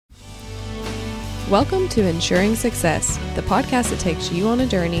Welcome to Ensuring Success, the podcast that takes you on a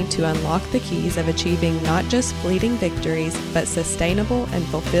journey to unlock the keys of achieving not just fleeting victories, but sustainable and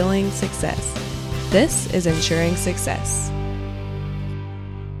fulfilling success. This is Ensuring Success.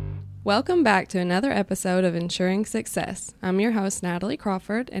 Welcome back to another episode of Ensuring Success. I'm your host, Natalie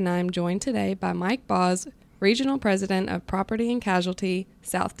Crawford, and I'm joined today by Mike Baas, Regional President of Property and Casualty,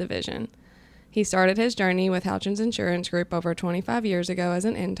 South Division. He started his journey with Houchins Insurance Group over 25 years ago as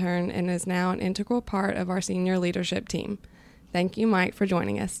an intern and is now an integral part of our senior leadership team. Thank you, Mike, for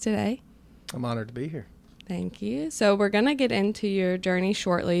joining us today. I'm honored to be here. Thank you. So we're going to get into your journey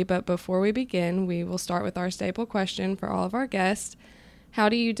shortly, but before we begin, we will start with our staple question for all of our guests. How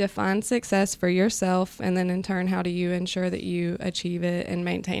do you define success for yourself, and then in turn, how do you ensure that you achieve it and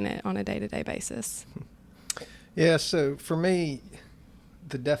maintain it on a day-to-day basis? Yeah, so for me,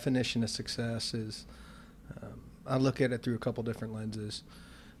 the definition of success is, I look at it through a couple different lenses.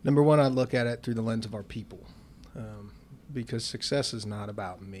 Number one, I look at it through the lens of our people, because success is not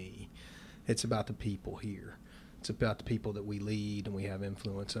about me. It's about the people here. It's about the people that we lead and we have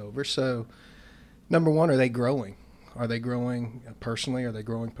influence over. So, number one, are they growing? Are they growing personally? Are they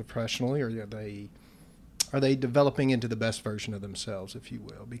growing professionally? Or are they developing into the best version of themselves, if you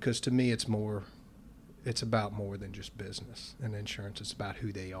will? Because to me, it's about more than just business and insurance. It's about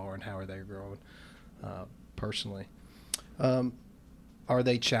who they are and how are they growing personally. Are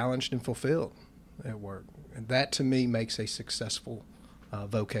they challenged and fulfilled at work? And that, to me, makes a successful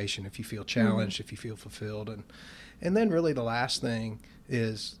vocation. If you feel challenged, if you feel fulfilled. And then really the last thing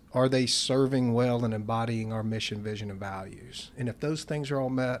is, are they serving well and embodying our mission, vision, and values? And if those things are all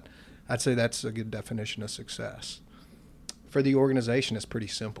met, I'd say that's a good definition of success. For the organization, it's pretty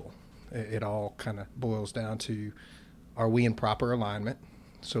simple. It all kind of boils down to, are we in proper alignment?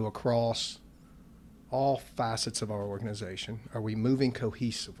 So across all facets of our organization, are we moving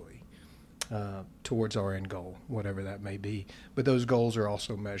cohesively towards our end goal, whatever that may be? But those goals are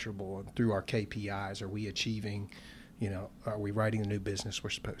also measurable through our KPIs. Are we achieving, are we writing the new business we're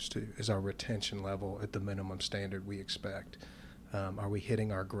supposed to? Is our retention level at the minimum standard we expect? Are we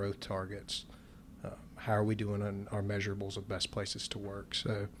hitting our growth targets? How are we doing on our measurables of best places to work?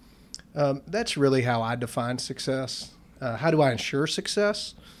 So that's really how I define success. How do I ensure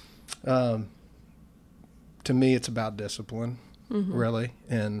success? To me, it's about discipline, really,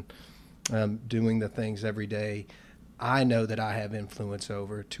 and doing the things every day I know that I have influence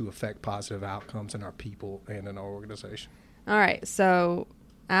over to affect positive outcomes in our people and in our organization. All right, so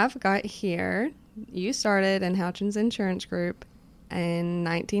I've got here, you started in Houchins Insurance Group in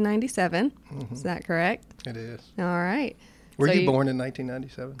 1997. Is that correct? It is. All right. Were you born in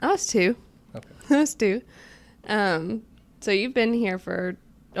 1997? I was 2. Okay. I was 2. So you've been here for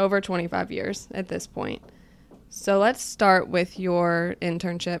over 25 years at this point. So let's start with your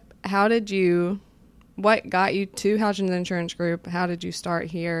internship. What got you to Houchins Insurance Group? How did you start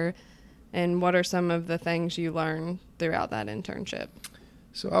here? And what are some of the things you learned throughout that internship?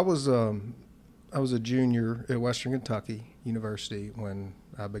 So I was a junior at Western Kentucky University when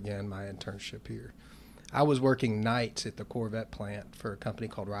I began my internship here. I was working nights at the Corvette plant for a company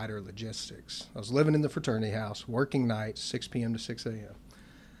called Ryder Logistics. I was living in the fraternity house, working nights, 6 p.m. to 6 a.m.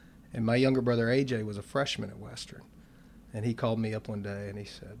 And my younger brother, AJ, was a freshman at Western. And he called me up one day and he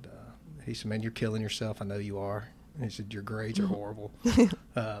said, man, you're killing yourself. I know you are. And he said, your grades are horrible.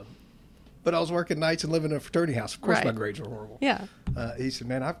 But I was working nights and living in a fraternity house. Of course my grades were horrible. Yeah. He said,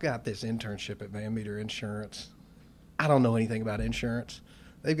 man, I've got this internship at Van Meter Insurance. I don't know anything about insurance.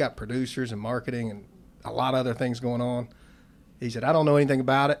 They've got producers and marketing and a lot of other things going on. He said, I don't know anything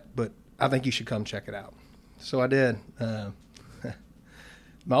about it, but I think you should come check it out. So I did.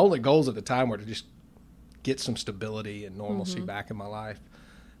 My only goals at the time were to just get some stability and normalcy back in my life.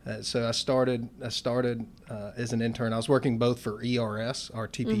 So I started as an intern. I was working both for ERS, our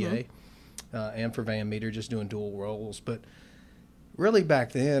TPA, and for Van Meter, just doing dual roles. But really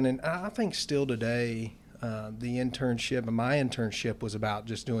back then, and I think still today, my internship was about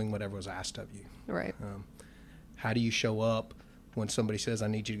just doing whatever was asked of you. Right. How do you show up when somebody says, I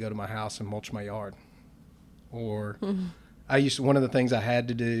need you to go to my house and mulch my yard? Or one of the things I had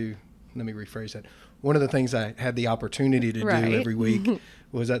to do, let me rephrase that. One of the things I had the opportunity to do every week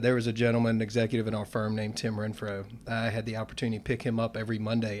was that there was a gentleman, an executive in our firm named Tim Renfro. I had the opportunity to pick him up every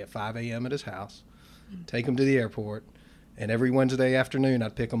Monday at 5 a.m. at his house, take him to the airport, and every Wednesday afternoon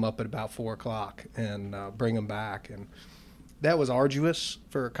I'd pick him up at about 4 o'clock and bring him back. And that was arduous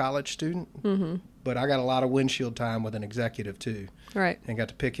for a college student, but I got a lot of windshield time with an executive too. Right. And got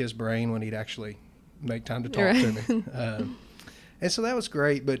to pick his brain when he'd actually make time to talk to me. And so that was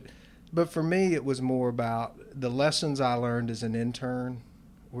great, but for me it was more about the lessons I learned as an intern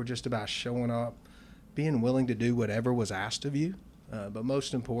were just about showing up, being willing to do whatever was asked of you, but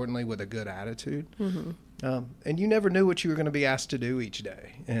most importantly, with a good attitude. And you never knew what you were going to be asked to do each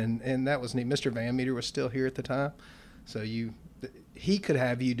day. And that was neat. Mr. Van Meter was still here at the time. So he could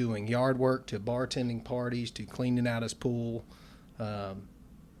have you doing yard work to bartending parties to cleaning out his pool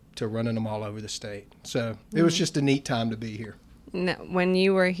to running them all over the state. So it was just a neat time to be here. Now, when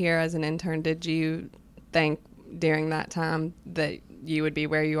you were here as an intern, did you think during that time that you would be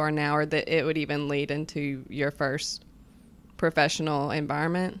where you are now, or that it would even lead into your first professional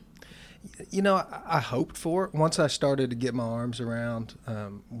environment? You know, I hoped for it. Once I started to get my arms around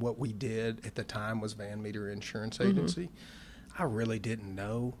what we did at the time was Van Meter Insurance Agency, I really didn't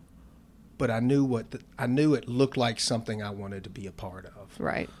know, but I knew it looked like something I wanted to be a part of.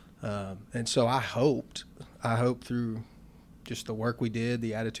 Right. And so I hoped through just the work we did,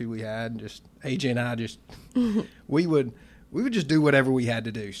 the attitude we had, just AJ and I just we would just do whatever we had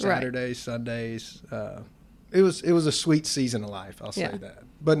to do. Saturdays, Sundays. It was a sweet season of life, I'll say that.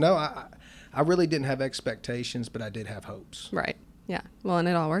 But no, I really didn't have expectations, but I did have hopes. Right. Yeah. Well, and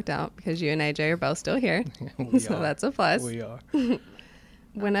it all worked out because you and AJ are both still here. So that's a plus. We are.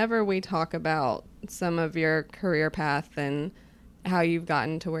 Whenever we talk about some of your career path and how you've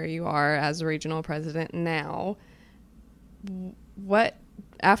gotten to where you are as regional president now, what,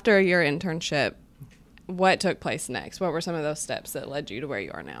 after your internship, what took place next? What were some of those steps that led you to where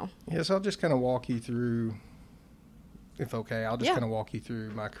you are now? Yes, I'll just kind of walk you through, if okay, I'll just kind of walk you through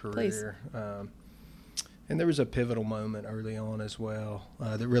my career. And there was a pivotal moment early on as well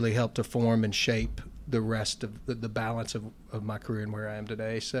that really helped to form and shape the rest of the balance of my career and where I am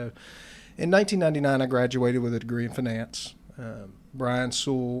today. So in 1999, I graduated with a degree in finance. Brian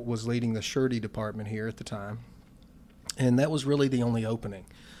Sewell was leading the surety department here at the time, and that was really the only opening.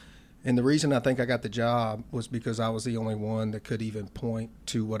 And the reason I think I got the job was because I was the only one that could even point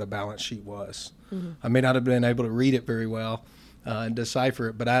to what a balance sheet was. I may not have been able to read it very well and decipher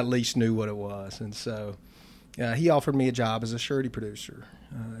it, but I at least knew what it was. And so he offered me a job as a surety producer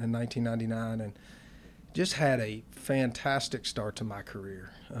in 1999 and just had a fantastic start to my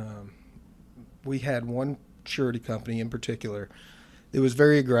career. We had one surety company in particular that was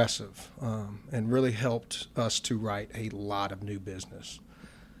very aggressive and really helped us to write a lot of new business,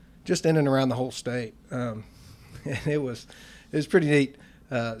 just in and around the whole state. And it was pretty neat.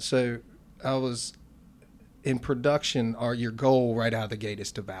 So I was in production. Your goal right out of the gate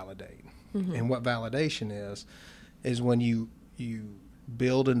is to validate. And what validation is when you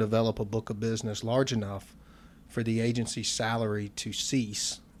build and develop a book of business large enough for the agency's salary to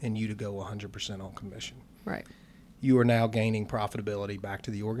cease and you to go 100% on commission. Right. You are now gaining profitability back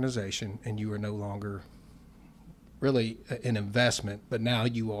to the organization, and you are no longer really an investment, but now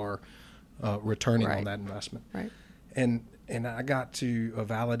you are returning on that investment. Right. And I got to a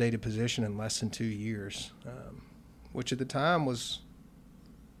validated position in less than 2 years, which at the time was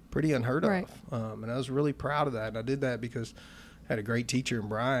pretty unheard of. And I was really proud of that. And I did that because I had a great teacher in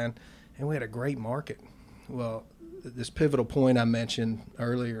Brian, and we had a great market. Well, this pivotal point I mentioned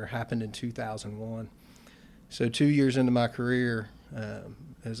earlier happened in 2001. So 2 years into my career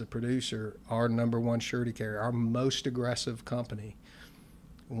as a producer, our number one surety carrier, our most aggressive company,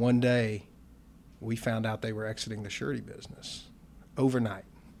 one day we found out they were exiting the surety business overnight.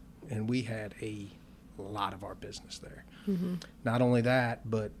 And we had a lot of our business there. Not only that,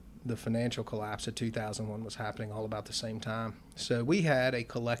 but the financial collapse of 2001 was happening all about the same time. So we had a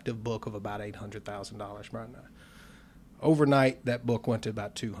collective book of about $800,000 right now. Overnight, that book went to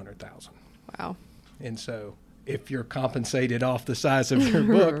about $200,000. Wow. And so if you're compensated off the size of your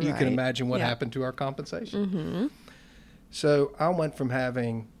book, you can imagine what happened to our compensation. So I went from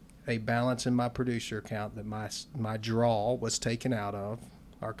having a balance in my producer account that my draw was taken out of,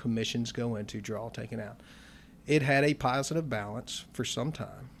 our commissions go into draw taken out. It had a positive balance for some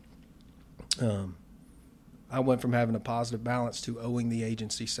time. I went from having a positive balance to owing the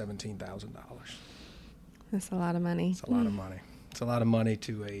agency $17,000. That's a lot of money. It's a lot of money. It's a lot of money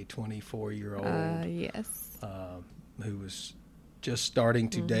to a 24-year-old yes. Who was just starting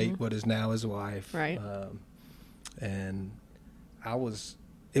to date what is now his wife. Right. And it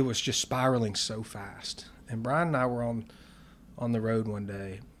was just spiraling so fast. And Brian and I were on the road one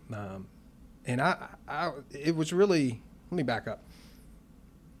day, and it was really, let me back up.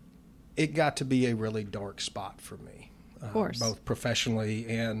 It got to be a really dark spot for me, of course, both professionally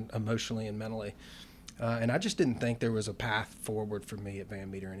and emotionally and mentally. And I just didn't think there was a path forward for me at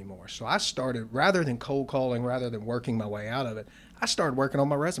Van Meter anymore. So I started, rather than cold calling, rather than working my way out of it, I started working on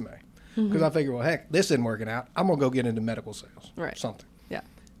my resume. Because I figured, well, heck, this isn't working out. I'm going to go get into medical sales. Right. Something. Yeah.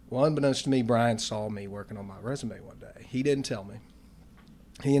 Well, unbeknownst to me, Brian saw me working on my resume one day. He didn't tell me.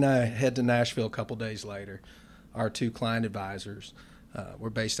 he and I head to Nashville a couple days later. Our two client advisors were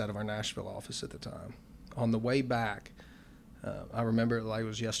based out of our Nashville office at the time. On the way back, I remember it like it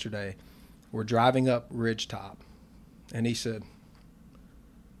was yesterday, we're driving up Ridgetop, and he said,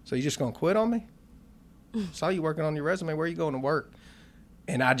 "So you just going to quit on me? Saw you working on your resume. Where are you going to work?"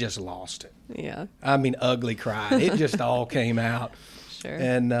 And I just lost it. Yeah. I mean, ugly cry. It just all came out. Sure.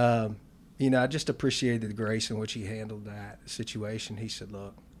 And, I just appreciated the grace in which he handled that situation. He said,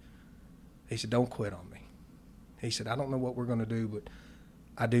 "Look," he said, "don't quit on me." He said, "I don't know what we're going to do, but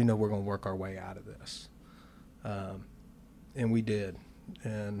I do know we're going to work our way out of this." And we did.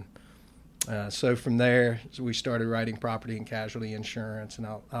 And so from there, we started writing property and casualty insurance, and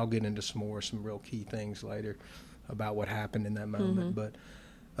I'll get into some real key things later about what happened in that moment. But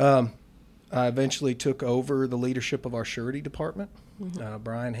I eventually took over the leadership of our surety department.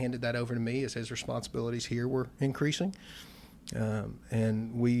 Brian handed that over to me as his responsibilities here were increasing.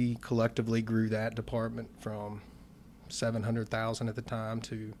 And we collectively grew that department from $700,000 at the time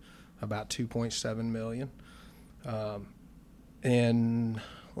to about $2.7 million. And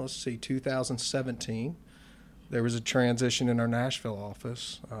let's see, 2017, there was a transition in our Nashville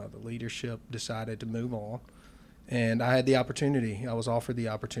office. The leadership decided to move on. And I was offered the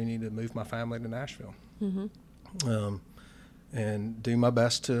opportunity to move my family to Nashville. And do my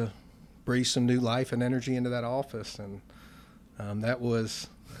best to breathe some new life and energy into that office. And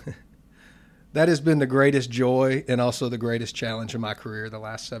that has been the greatest joy and also the greatest challenge in my career the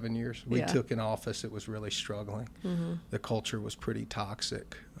last 7 years. We took an office that was really struggling. The culture was pretty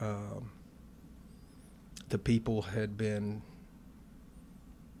toxic. The people had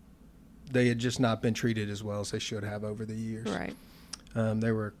just not been treated as well as they should have over the years. Right.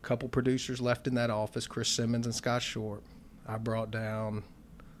 There were a couple producers left in that office, Chris Simmons and Scott Short. I brought down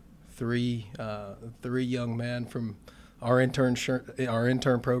three young men from our intern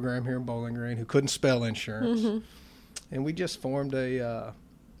program here in Bowling Green who couldn't spell insurance. And we just formed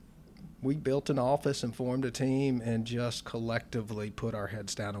we built an office and formed a team and just collectively put our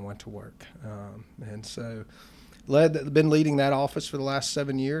heads down and went to work. And so been leading that office for the last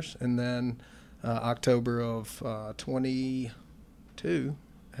 7 years. And then October of 22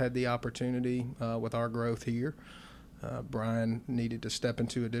 had the opportunity with our growth here. Brian needed to step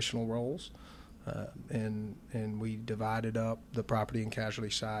into additional roles. And we divided up the property and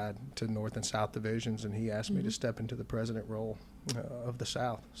casualty side to North and South divisions, and he asked me to step into the president role of the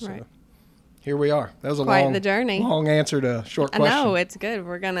South. So here we are. That was a quite the journey. Long answer to a short question. I know, it's good.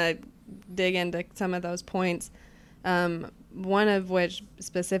 We're going to dig into some of those points, one of which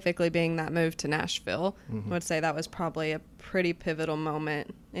specifically being that move to Nashville. I would say that was probably a pretty pivotal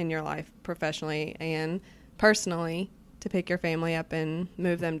moment in your life professionally and personally to pick your family up and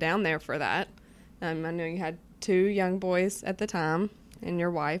move them down there for that. I know you had 2 young boys at the time and your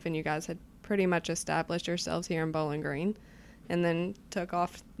wife, and you guys had pretty much established yourselves here in Bowling Green and then took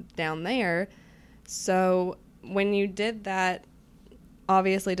off down there. So when you did that,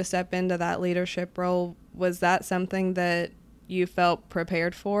 obviously to step into that leadership role, was that something that you felt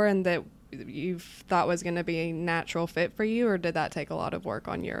prepared for and that you thought was going to be a natural fit for you, or did that take a lot of work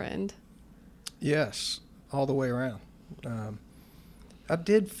on your end? Yes, all the way around. I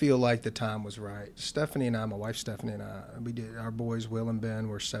did feel like the time was right. Stephanie and I, my wife Stephanie and I, our boys Will and Ben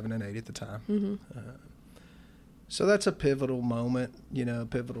were 7 and 8 at the time. So that's a pivotal moment, a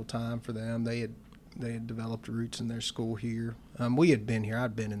pivotal time for them. They had developed roots in their school here. We had been here.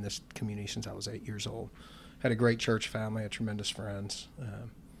 I'd been in this community since I was 8 years old. Had a great church family, had tremendous friends.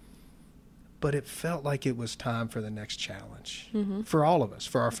 But it felt like it was time for the next challenge for all of us,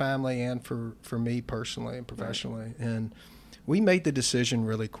 for our family and for me personally and professionally. Right. And we made the decision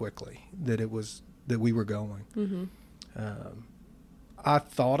really quickly that we were going. I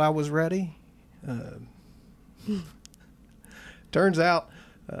thought I was ready. Turns out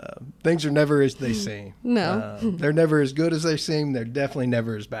things are never as they seem. No. They're never as good as they seem. They're definitely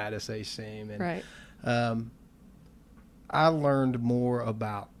never as bad as they seem. And, right. I learned more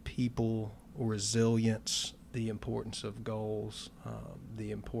about people, resilience, the importance of goals, the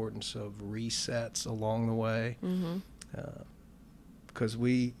importance of resets along the way. Because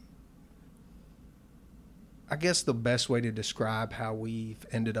I guess the best way to describe how we've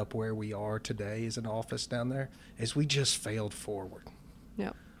ended up where we are today as an office down there is we just failed forward.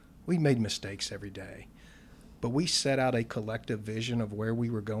 Yep. We made mistakes every day, but we set out a collective vision of where we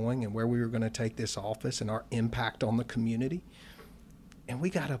were going and where we were going to take this office and our impact on the community. And we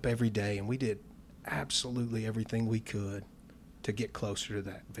got up every day and we did absolutely everything we could to get closer to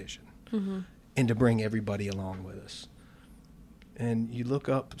that vision and to bring everybody along with us. And you look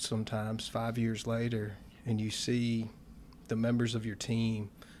up sometimes 5 years later and you see the members of your team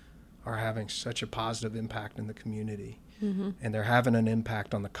are having such a positive impact in the community, and they're having an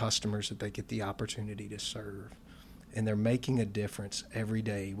impact on the customers that they get the opportunity to serve. And they're making a difference every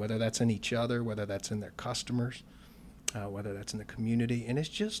day, whether that's in each other, whether that's in their customers, whether that's in the community. And it's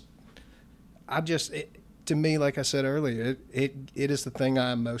just, to me, like I said earlier, it is the thing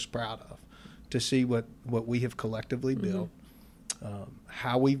I'm most proud of, to see what we have collectively built,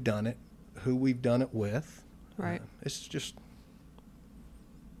 how we've done it, who we've done it with. Right. It's just,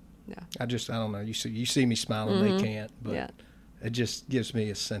 yeah. I don't know. You see me smiling, they can't, but yeah. It just gives me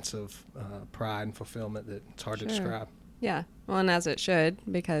a sense of pride and fulfillment that it's hard to describe. Yeah. Well, and as it should,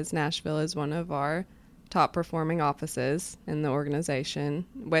 because Nashville is one of our top performing offices in the organization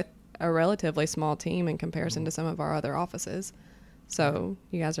with a relatively small team in comparison to some of our other offices. So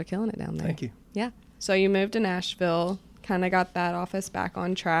you guys are killing it down there. Thank you. Yeah. So you moved to Nashville, kind of got that office back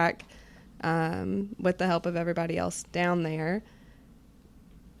on track with the help of everybody else down there.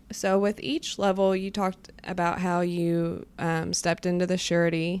 So with each level, you talked about how you stepped into the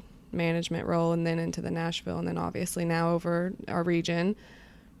surety management role and then into the Nashville and then obviously now over our region.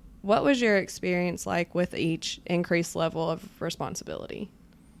 What was your experience like with each increased level of responsibility?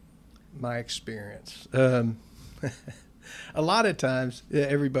 My experience. A lot of times,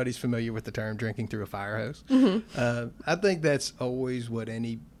 everybody's familiar with the term drinking through a fire hose. I think that's always what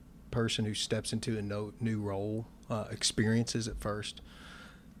any person who steps into a new role experiences at first.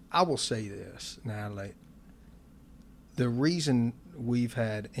 I will say this, Natalie. The reason we've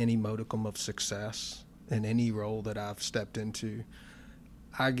had any modicum of success in any role that I've stepped into,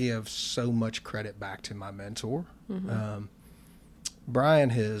 I give so much credit back to my mentor. Brian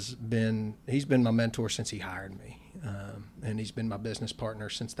he's been my mentor since he hired me, and he's been my business partner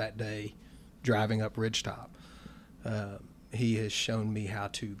since that day driving up Ridgetop. He has shown me how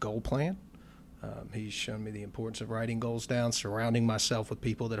to goal plan. He's shown me the importance of writing goals down, surrounding myself with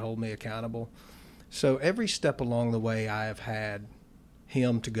people that hold me accountable. So every step along the way, I have had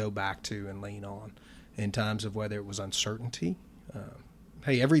him to go back to and lean on in times of whether it was uncertainty.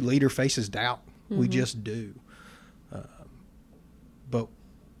 Hey, every leader faces doubt. We just do. But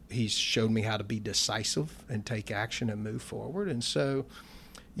he's showed me how to be decisive and take action and move forward. And so,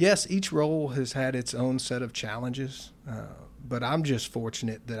 yes, each role has had its own set of challenges, but I'm just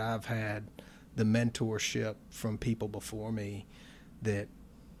fortunate that I've had the mentorship from people before me that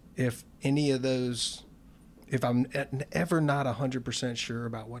if any of those, if I'm ever not 100% sure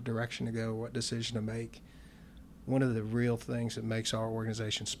about what direction to go or what decision to make, one of the real things that makes our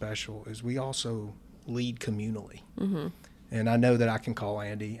organization special is we also lead communally. And I know that I can call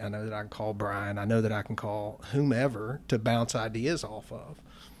Andy. I know that I can call Brian. I know that I can call whomever to bounce ideas off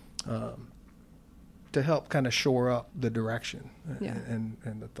of. To help kind of shore up the direction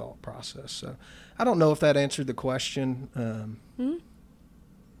and the thought process. So I don't know if that answered the question.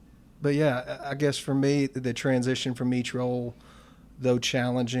 But yeah, I guess for me, the transition from each role, though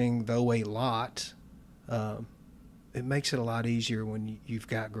challenging, though a lot, it makes it a lot easier when you've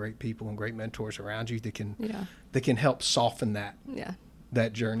got great people and great mentors around you that can help soften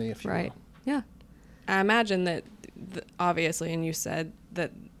that journey, if you will. Yeah. I imagine that obviously, and you said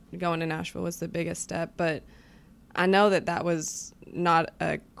that going to Nashville was the biggest step, but I know that was not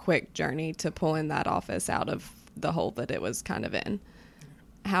a quick journey to pulling that office out of the hole that it was kind of in.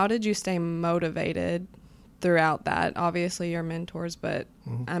 How did you stay motivated throughout that? Obviously your mentors, but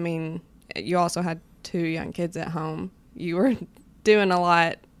I mean, you also had 2 young kids at home. You were doing a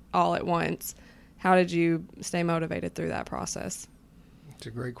lot all at once. How did you stay motivated through that process? It's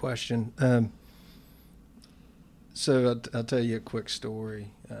a great question. So I'll tell you a quick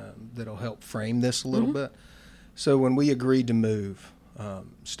story that'll help frame this a little bit. So when we agreed to move,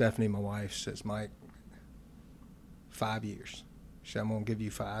 Stephanie, my wife, says, Mike, 5 years. She said, I'm going to give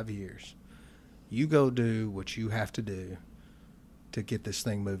you 5 years. You go do what you have to do to get this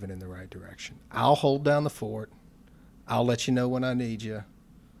thing moving in the right direction. I'll hold down the fort. I'll let you know when I need you.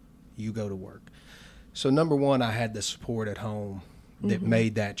 You go to work. So number one, I had the support at home that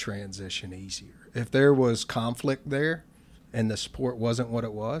made that transition easier. If there was conflict there and the support wasn't what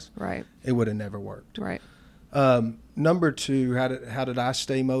it was, it would have never worked. Number two, how did I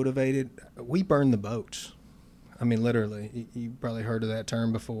stay motivated? We burned the boats. I mean, literally, you probably heard of that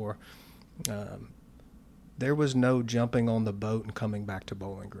term before. There was no jumping on the boat and coming back to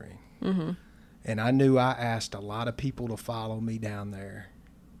Bowling Green. And I knew I asked a lot of people to follow me down there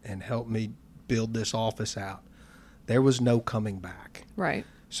and help me build this office out. There was no coming back.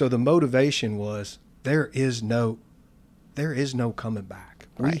 So the motivation was there is no coming back.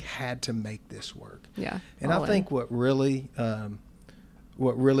 We had to make this work. And I think what really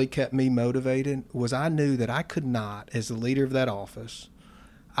what really kept me motivated was I knew that I could not, as the leader of that office,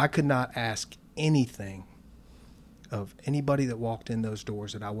 I could not ask anything of anybody that walked in those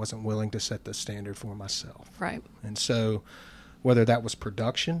doors that I wasn't willing to set the standard for myself. Right. And so whether that was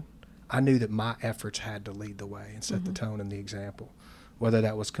production, I knew that my efforts had to lead the way and set the tone and the example. Whether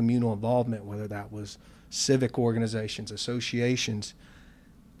that was communal involvement, whether that was civic organizations, associations,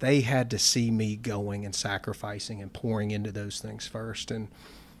 they had to see me going and sacrificing and pouring into those things first. And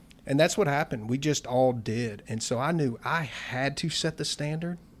that's what happened. We just all did. And so I knew I had to set the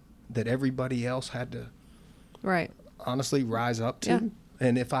standard that everybody else had to honestly rise up to. Yeah.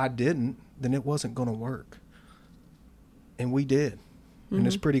 And if I didn't, then it wasn't going to work. And we did. And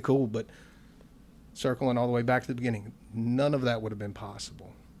it's pretty cool. But circling all the way back to the beginning, none of that would have been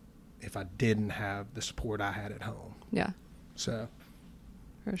possible if I didn't have the support I had at home. Yeah. So,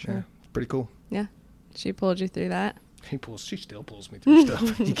 for sure. Yeah, it's pretty cool. Yeah. She pulled you through that? She still pulls me through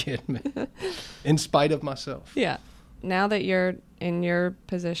stuff. Are you kidding me? In spite of myself. Yeah. Now that you're in your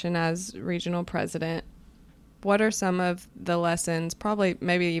position as regional president, what are some of the lessons, probably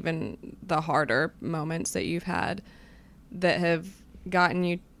maybe even the harder moments that you've had that have gotten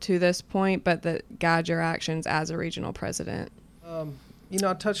you to this point, but that guide your actions as a regional president?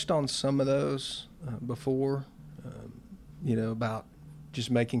 I touched on some of those before, about just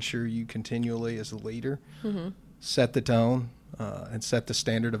making sure you continually, as a leader, set the tone and set the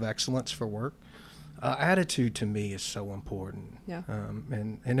standard of excellence for work. Attitude to me is so important. Yeah.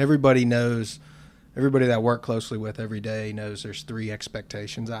 And everybody knows, everybody that I work closely with every day knows there's 3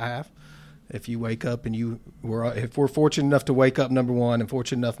 expectations I have. If you wake up and if we're fortunate enough to wake up, number 1, and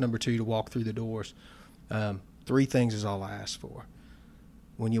fortunate enough, number 2, to walk through the doors, 3 things is all I ask for.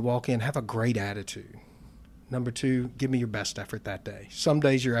 When you walk in, have a great attitude. Number 2, give me your best effort that day. Some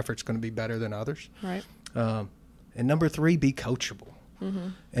days your effort's going to be better than others. Right. And number 3, be coachable.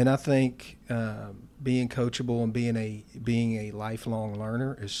 And I think being coachable and being a lifelong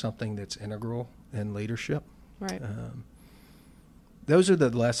learner is something that's integral in leadership. Right. Those are the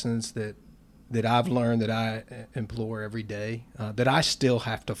lessons that I've learned, that I implore every day, that I still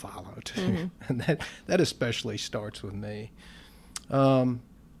have to follow too. And that especially starts with me.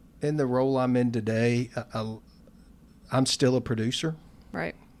 In the role I'm in today, I'm still a producer.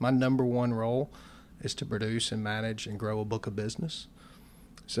 Right. My number 1 role is to produce and manage and grow a book of business.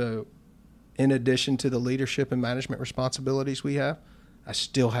 So in addition to the leadership and management responsibilities we have, I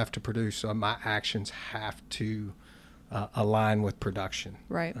still have to produce. So my actions have to align with production.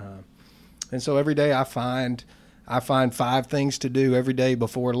 Right. And so every day I find 5 things to do every day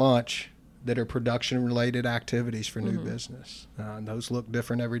before lunch that are production-related activities for new business. And those look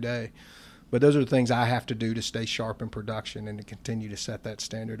different every day. But those are the things I have to do to stay sharp in production and to continue to set that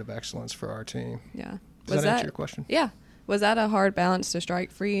standard of excellence for our team. Yeah. Does that answer your question? Yeah. Was that a hard balance to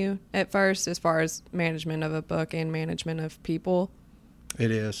strike for you at first, as far as management of a book and management of people? It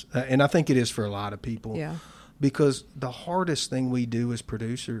is. And I think it is for a lot of people. Yeah. Because the hardest thing we do as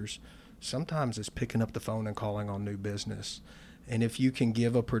producers sometimes is picking up the phone and calling on new business. And if you can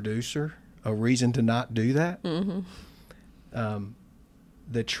give a producer a reason to not do that,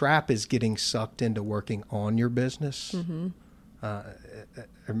 the trap is getting sucked into working on your business.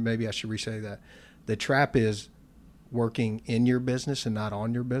 Or maybe I should re-say that. The trap is working in your business and not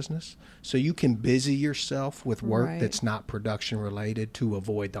on your business. So you can busy yourself with work that's not production related to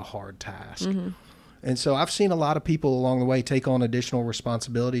avoid the hard task. And so I've seen a lot of people along the way take on additional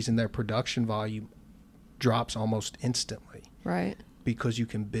responsibilities, and their production volume drops almost instantly. Right. Because you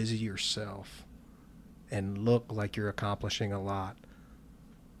can busy yourself and look like you're accomplishing a lot,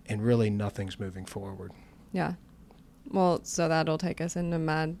 and really nothing's moving forward. Yeah. Well, so that'll take us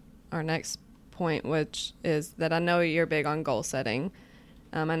into our next point, which is that I know you're big on goal setting.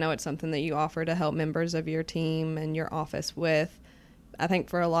 I know it's something that you offer to help members of your team and your office with. I think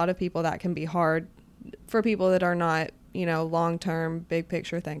for a lot of people that can be hard, for people that are not, long-term,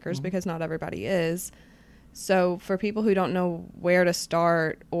 big-picture thinkers, because not everybody is. So for people who don't know where to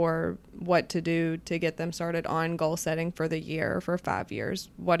start or what to do to get them started on goal setting for the year or for 5 years,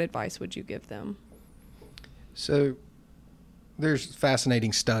 what advice would you give them? So there's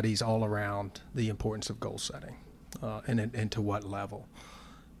fascinating studies all around the importance of goal setting and to what level,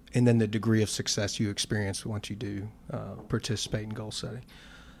 and then the degree of success you experience once you do participate in goal setting.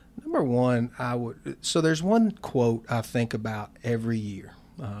 Number 1, so there's one quote I think about every year,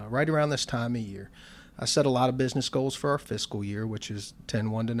 right around this time of year. I set a lot of business goals for our fiscal year, which is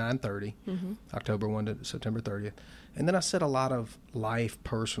 10/1 to 9/30, October 1 to September 30th. And then I set a lot of life,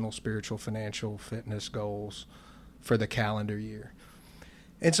 personal, spiritual, financial, fitness goals for the calendar year.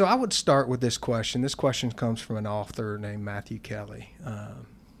 And so I would start with this question. This question comes from an author named Matthew Kelly.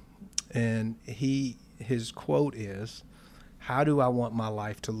 And his quote is, "How do I want my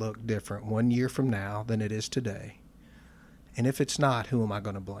life to look different 1 year from now than it is today? And if it's not, who am I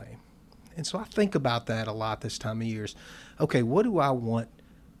going to blame?" And so I think about that a lot this time of year. Okay, what do I want?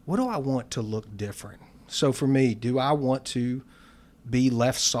 What do I want to look different? So for me, do I want to be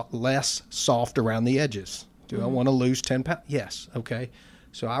less soft around the edges? Do I want to lose 10 pounds? Yes. Okay.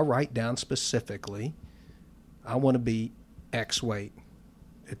 So I write down specifically, I want to be X weight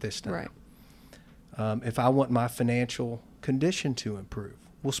at this time. Right. If I want my financial condition to improve,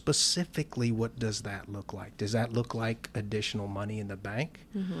 well, specifically, what does that look like? Does that look like additional money in the bank?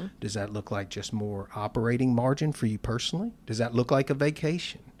 Mm-hmm. Does that look like just more operating margin for you personally? Does that look like a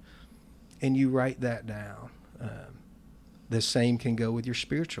vacation? And you write that down. The same can go with your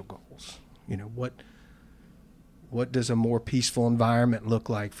spiritual goals. You know, what does a more peaceful environment look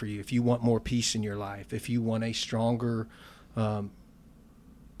like for you? If you want more peace in your life, if you want a stronger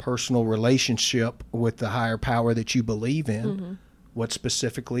personal relationship with the higher power that you believe in, what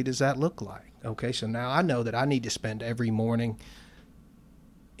specifically does that look like? Okay, so now I know that I need to spend every morning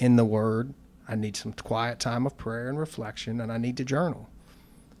in the Word. I need some quiet time of prayer and reflection, and I need to journal.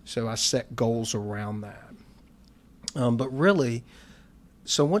 So I set goals around that. But really,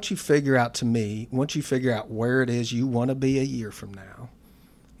 so once you figure out where it is you want to be a year from now,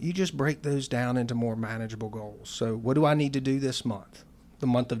 you just break those down into more manageable goals. So what do I need to do this month, the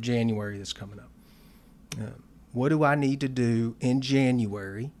month of January that's coming up? What do I need to do in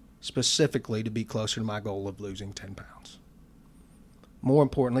January specifically to be closer to my goal of losing 10 pounds? More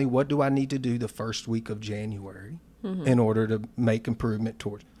importantly, what do I need to do the first week of January in order to make improvement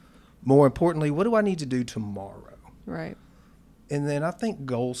towards? More importantly, what do I need to do tomorrow? Right. And then I think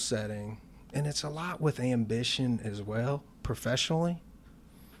goal setting, and it's a lot with ambition as well, professionally.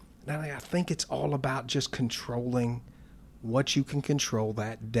 Now, I think it's all about just controlling what you can control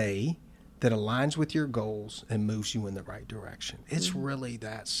that day that aligns with your goals and moves you in the right direction. It's really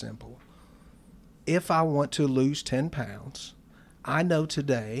that simple. If I want to lose 10 pounds, I know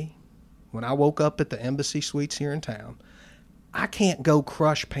today, when I woke up at the Embassy Suites here in town, I can't go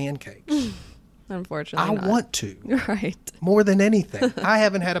crush pancakes. Unfortunately, I want to. Right. More than anything. I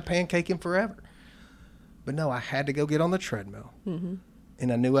haven't had a pancake in forever. But no, I had to go get on the treadmill.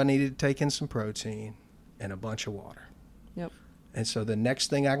 And I knew I needed to take in some protein and a bunch of water. Yep. And so the next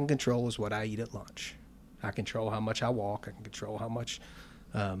thing I can control is what I eat at lunch. I control how much I walk. I can control how much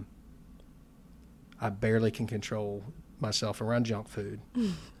I barely can control myself around junk food.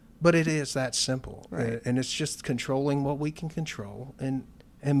 But it is that simple. Right. And it's just controlling what we can control and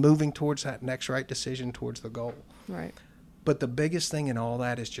moving towards that next right decision towards the goal. Right. But the biggest thing in all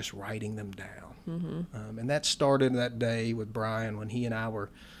that is just writing them down. And that started that day with Brian when he and I were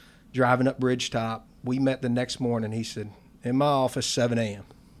driving up Bridgetop. We met the next morning. He said, in my office, 7 a.m.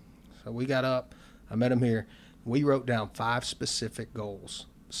 So we got up. I met him here. We wrote down 5 specific goals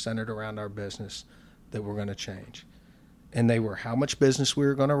centered around our business that we're going to change. And they were how much business we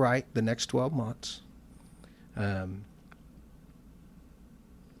were going to write the next 12 months.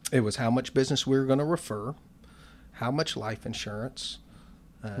 It was how much business we were going to refer, how much life insurance,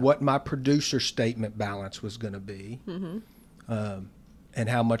 what my producer statement balance was going to be, and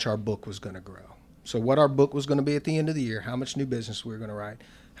how much our book was going to grow. So what our book was going to be at the end of the year, how much new business we were going to write,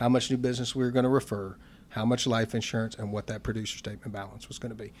 how much new business we were going to refer, how much life insurance, and what that producer statement balance was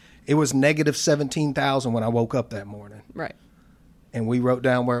going to be. It was negative $17,000 when I woke up that morning. Right. And we wrote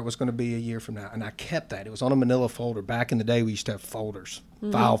down where it was going to be a year from now. And I kept that. It was on a manila folder. Back in the day, we used to have folders,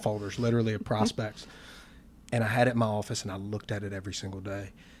 file folders, literally of prospects. And I had it in my office, and I looked at it every single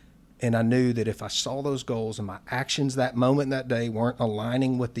day. And I knew that if I saw those goals and my actions that moment, that day, weren't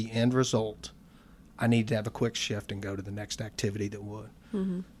aligning with the end result, I needed to have a quick shift and go to the next activity that would.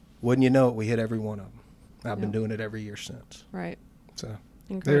 Wouldn't you know it, we hit every one of them. I've been doing it every year since. Right. So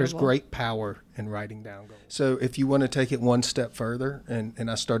Incredible. There's great power in writing down goals. So if you want to take it one step further, and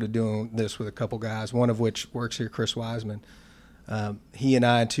I started doing this with a couple guys, one of which works here, Chris Wiseman. He and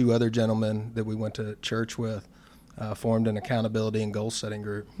I and 2 other gentlemen that we went to church with formed an accountability and goal setting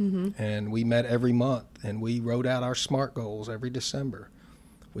group. And we met every month, and we wrote out our SMART goals every December.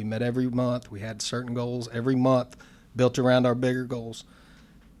 We met every month. We had certain goals every month built around our bigger goals.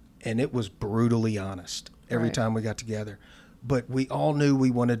 And it was brutally honest every time we got together. But we all knew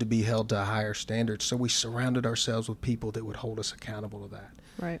we wanted to be held to a higher standard, so we surrounded ourselves with people that would hold us accountable to that.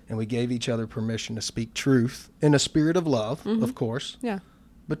 Right. And we gave each other permission to speak truth in a spirit of love, of course. Yeah.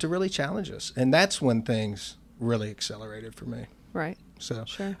 But to really challenge us. And that's when things really accelerated for me. Right. So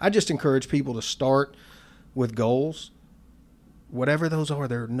Sure. I just encourage people to start with goals, whatever those are,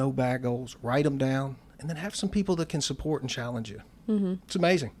 they're no bad goals. Write them down, and then have some people that can support and challenge you. Mm-hmm. It's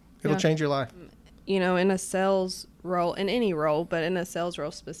amazing. It'll change your life. You know, in a sales role, in any role, but in a sales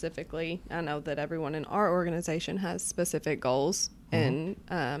role specifically, I know that everyone in our organization has specific goals and,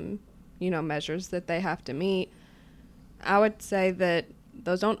 measures that they have to meet. I would say that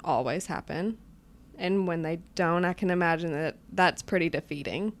those don't always happen. And when they don't, I can imagine that that's pretty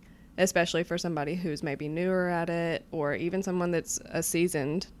defeating, especially for somebody who's maybe newer at it, or even someone that's a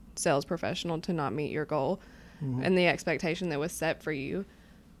seasoned sales professional, to not meet your goal and the expectation that was set for you.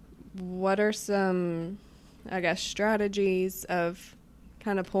 What are some, strategies of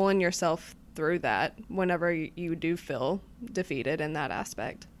kind of pulling yourself through that whenever you do feel defeated in that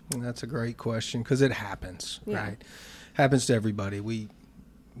aspect? That's a great question, because it happens, right? Happens to everybody. We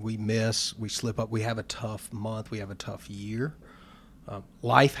miss, we slip up, we have a tough month, we have a tough year.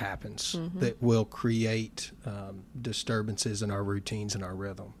 Life happens that will create disturbances in our routines and our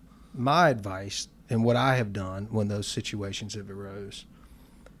rhythm. My advice, and what I have done when those situations have arose,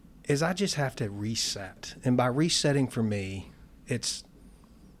 is I just have to reset. And by resetting for me, it's,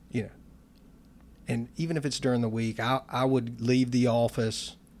 and even if it's during the week, I would leave the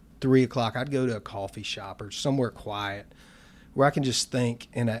office 3 o'clock. I'd go to a coffee shop or somewhere quiet where I can just think,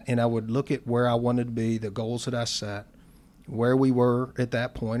 and I would look at where I wanted to be, the goals that I set, where we were at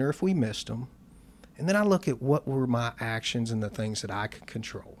that point, or if we missed them. And then I look at what were my actions and the things that I could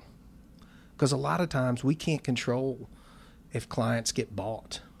control. Because a lot of times we can't control if clients get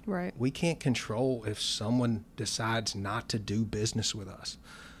bought. Right. We can't control if someone decides not to do business with us.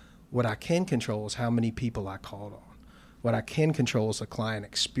 What I can control is how many people I called on. What I can control is the client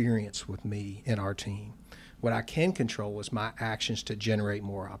experience with me and our team. What I can control is my actions to generate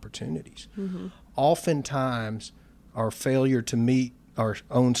more opportunities. Mm-hmm. Oftentimes, our failure to meet our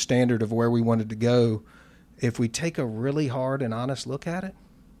own standard of where we wanted to go, if we take a really hard and honest look at it,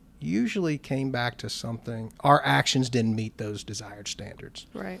 usually came back to something. Our actions didn't meet those desired standards.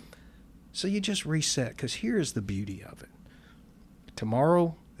 Right. So you just reset, because here's the beauty of it.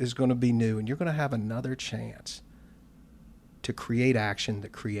 Tomorrow is going to be new, and you're going to have another chance to create action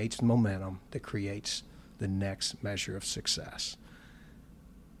that creates momentum, that creates the next measure of success.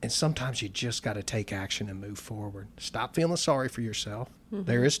 And sometimes you just got to take action and move forward. Stop feeling sorry for yourself. Mm-hmm.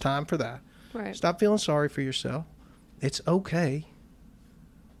 There is time for that. Right. Stop feeling sorry for yourself. It's okay.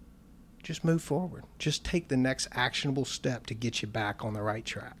 Just move forward. Just take the next actionable step to get you back on the right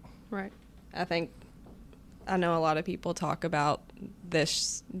track. Right. I know a lot of people talk about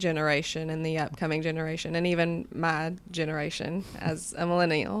this generation and the upcoming generation, and even my generation as a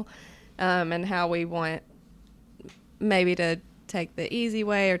millennial, and how we want maybe to take the easy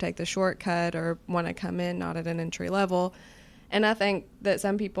way or take the shortcut, or want to come in not at an entry level. And I think that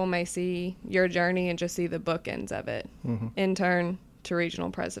some people may see your journey and just see the bookends of it, intern to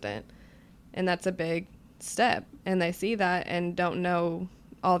regional president. And that's a big step. And they see that and don't know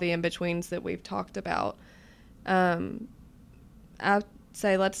all the in-betweens that we've talked about. I'd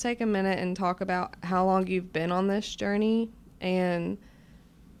say let's take a minute and talk about how long you've been on this journey and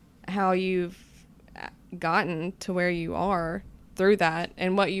how you've gotten to where you are through that,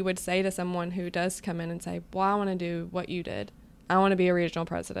 and what you would say to someone who does come in and say, well, I want to do what you did. I want to be a regional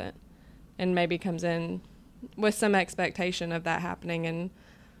president, and maybe comes in with some expectation of that happening in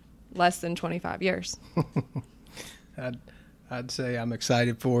less than 25 years. I'd say I'm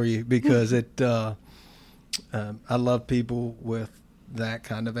excited for you, because I love people with that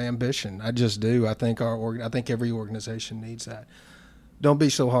kind of ambition. I just do. I think I think every organization needs that. Don't be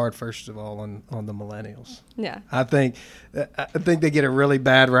so hard, first of all, on the millennials. Yeah. I think they get a really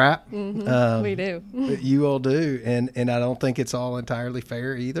bad rap. Mm-hmm. We do. You all do, and I don't think it's all entirely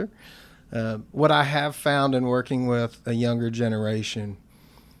fair either. What I have found in working with a younger generation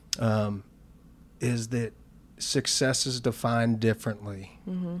is that success is defined differently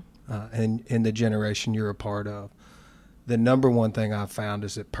in the generation you're a part of. The number one thing I've found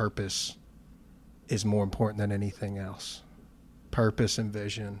is that purpose is more important than anything else. Purpose and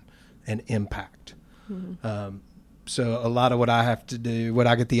vision and impact. So a lot of what I have to do, what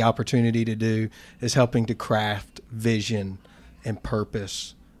I get the opportunity to do, is helping to craft vision and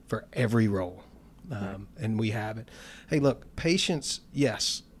purpose for every role. And we have it. Hey, look, patience,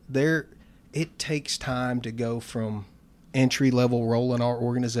 yes, it takes time to go from entry-level role in our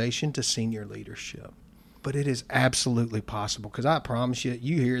organization to senior leadership. But it is absolutely possible, because I promise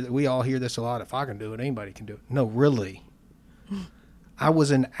you, we all hear this a lot. If I can do it, anybody can do it. No, really. I was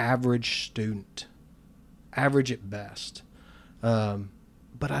an average student, average at best. But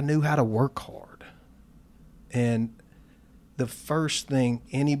I knew how to work hard. And the first thing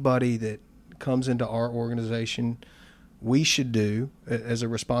anybody that comes into our organization we should do as a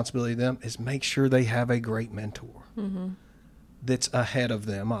responsibility to them is make sure they have a great mentor that's ahead of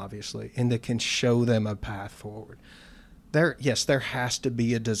them, obviously, and that can show them a path forward. There has to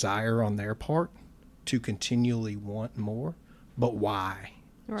be a desire on their part to continually want more, but why?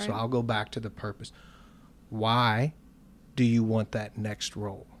 Right. So I'll go back to the purpose. Why do you want that next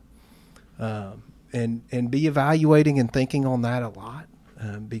role? And be evaluating and thinking on that a lot,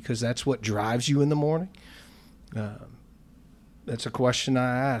 because that's what drives you in the morning. That's a question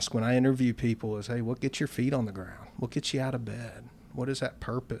I ask when I interview people is, hey, what gets your feet on the ground? What gets you out of bed? What is that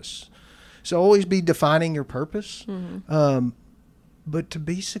purpose? So always be defining your purpose. But to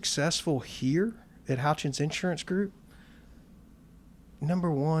be successful here at Houchins Insurance Group,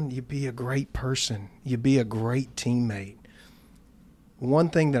 number one, you be a great person. You be a great teammate. One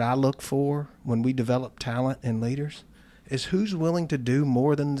thing that I look for when we develop talent and leaders is who's willing to do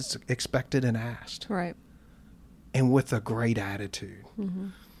more than is expected and asked. Right. And with a great attitude.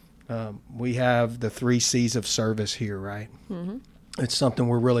 We have the 3 C's of service here, right? It's something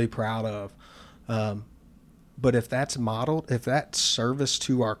we're really proud of. But if that's modeled, if that's service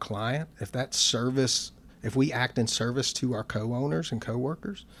to our client, if we act in service to our co-owners and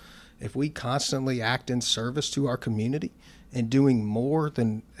co-workers, if we constantly act in service to our community and doing more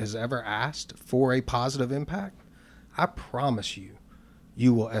than is ever asked for a positive impact, I promise you,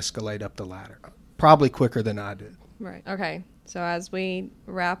 you will escalate up the ladder, probably quicker than I did. Right. Okay. So as we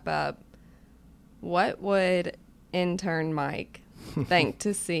wrap up, what would intern Mike think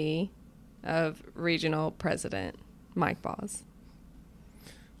to see of Regional President Mike Baas?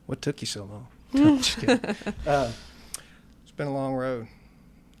 What took you so long? No, just kidding. It's been a long road.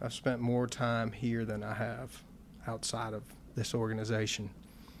 I've spent more time here than I have outside of this organization.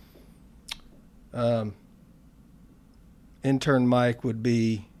 Intern Mike would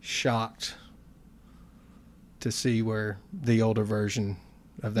be shocked to see where the older version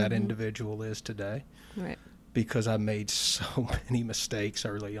of that individual is today. Right. Because I made so many mistakes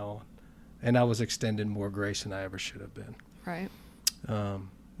early on, and I was extending more grace than I ever should have been. Right.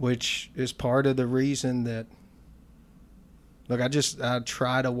 Which is part of the reason that, look, I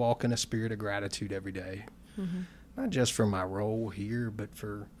try to walk in a spirit of gratitude every day, not just for my role here, but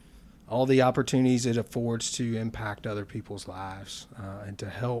for all the opportunities it affords to impact other people's lives and to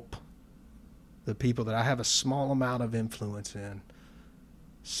help the people that I have a small amount of influence in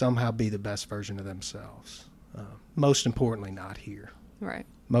somehow be the best version of themselves. Most importantly, not here. Right.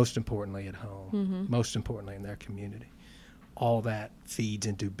 Most importantly, at home. Most importantly, in their community. All that feeds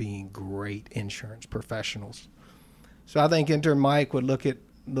into being great insurance professionals. So I think intern Mike would look at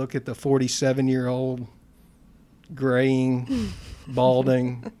the 47-year-old graying,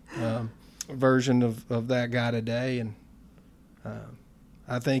 balding version of that guy today, and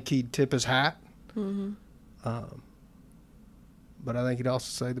I think he'd tip his hat. But I think he'd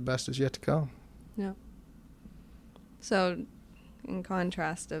also say the best is yet to come. Yeah. So, in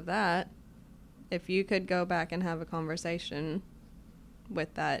contrast of that, if you could go back and have a conversation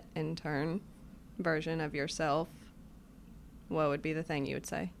with that intern version of yourself, what would be the thing you would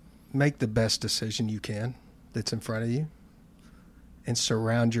say? Make the best decision you can that's in front of you, and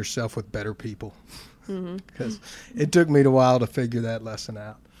surround yourself with better people. Because it took me a while to figure that lesson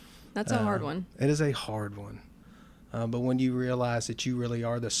out. That's a hard one. It is a hard one. But when you realize that you really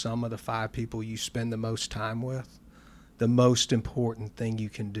are the sum of the 5 people you spend the most time with, the most important thing you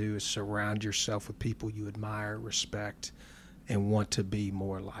can do is surround yourself with people you admire, respect, and want to be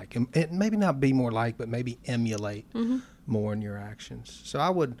more like. And maybe not be more like, but maybe emulate more in your actions. So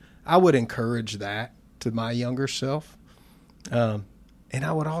I would encourage that to my younger self. And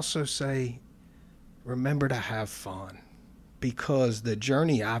I would also say, remember to have fun, because the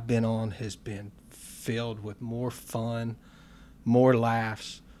journey I've been on has been filled with more fun, more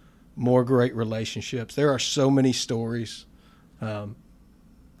laughs, more great relationships. There are so many stories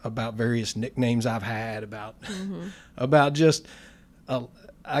about various nicknames I've had, about just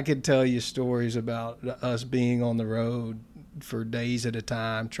I could tell you stories about us being on the road for days at a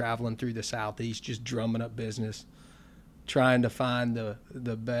time, traveling through the Southeast, just drumming up business, trying to find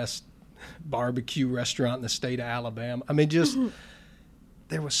the best barbecue restaurant in the state of Alabama. I mean, just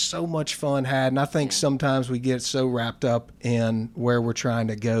there was so much fun had, and I think sometimes we get so wrapped up in where we're trying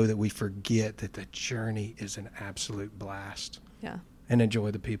to go that we forget that the journey is an absolute blast. Yeah. And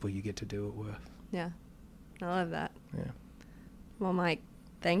enjoy the people you get to do it with. Yeah. I love that. Yeah. Well, Mike,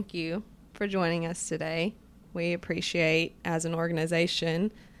 thank you for joining us today. We appreciate, as an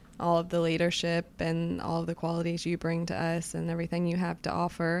organization, all of the leadership and all of the qualities you bring to us and everything you have to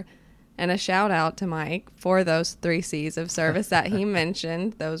offer. And a shout out to Mike for those 3 C's of service that he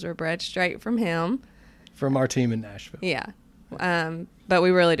mentioned. Those were bred straight from him. from our team in Nashville. Yeah. But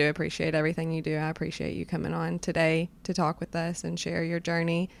we really do appreciate everything you do. I appreciate you coming on today to talk with us and share your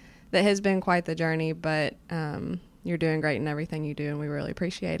journey. That has been quite the journey, but you're doing great in everything you do, and we really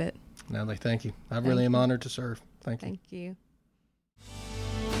appreciate it. Natalie, thank you. I really am honored to serve. Thank you. Thank you.